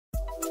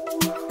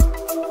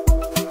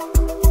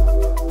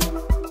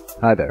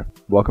Hi there,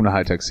 welcome to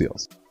Hi-Tech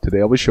Seals. Today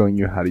I'll be showing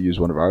you how to use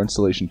one of our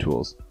installation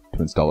tools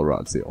to install a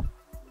rod seal.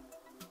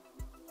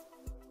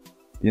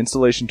 The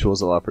installation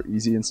tools allow for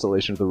easy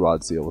installation of the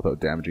rod seal without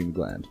damaging the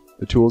gland.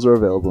 The tools are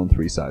available in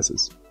 3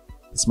 sizes.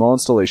 The small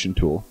installation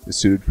tool is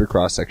suited for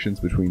cross sections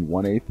between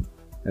 1/8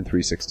 and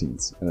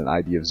 3/16 and an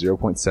ID of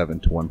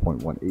 0.7 to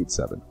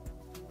 1.187.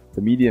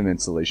 The medium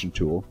installation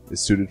tool is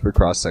suited for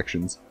cross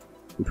sections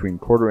between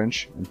 1/4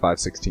 inch and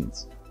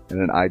 5/16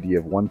 and an ID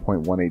of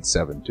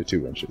 1.187 to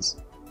 2 inches.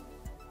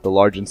 The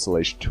large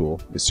installation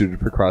tool is suited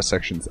for cross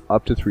sections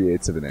up to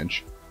 3/8 of an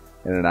inch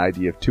and an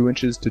ID of 2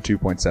 inches to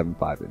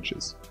 2.75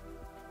 inches.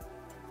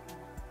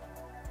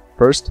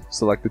 First,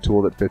 select the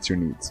tool that fits your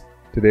needs.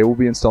 Today we'll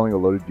be installing a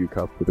loaded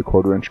U-cup with a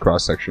 1/4 inch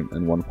cross section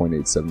and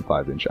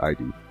 1.875 inch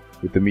ID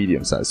with the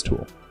medium sized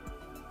tool.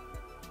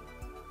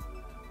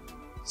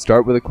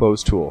 Start with a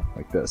closed tool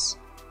like this.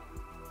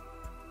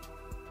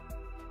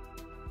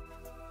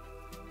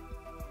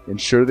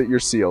 Ensure that your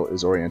seal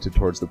is oriented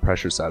towards the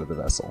pressure side of the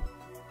vessel.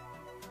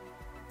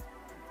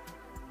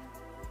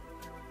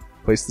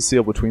 Place the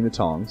seal between the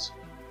tongs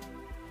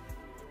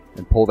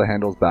and pull the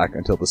handles back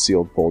until the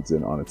seal folds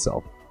in on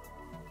itself.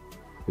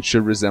 It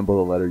should resemble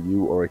the letter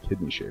U or a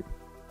kidney shape.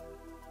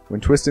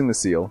 When twisting the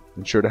seal,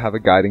 ensure to have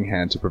a guiding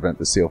hand to prevent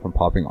the seal from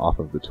popping off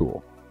of the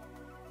tool.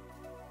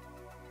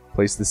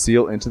 Place the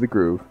seal into the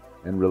groove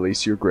and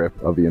release your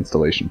grip of the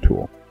installation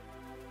tool.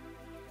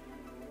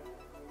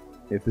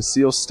 If the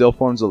seal still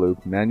forms a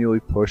loop, manually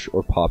push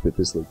or pop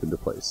this loop into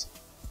place.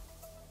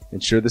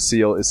 Ensure the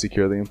seal is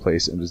securely in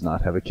place and does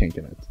not have a kink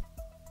in it.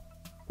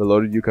 For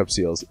loaded U-cup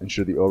seals,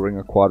 ensure the O-ring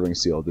or quad ring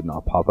seal did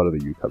not pop out of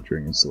the U-cup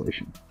during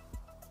installation.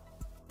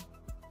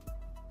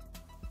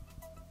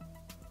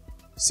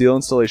 Seal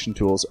installation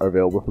tools are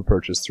available for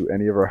purchase through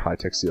any of our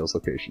Hi-Tech Seals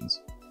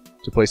locations.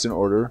 To place an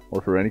order or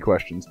for any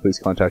questions, please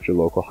contact your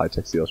local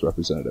Hi-Tech Seals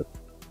representative.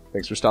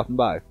 Thanks for stopping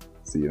by.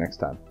 See you next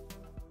time.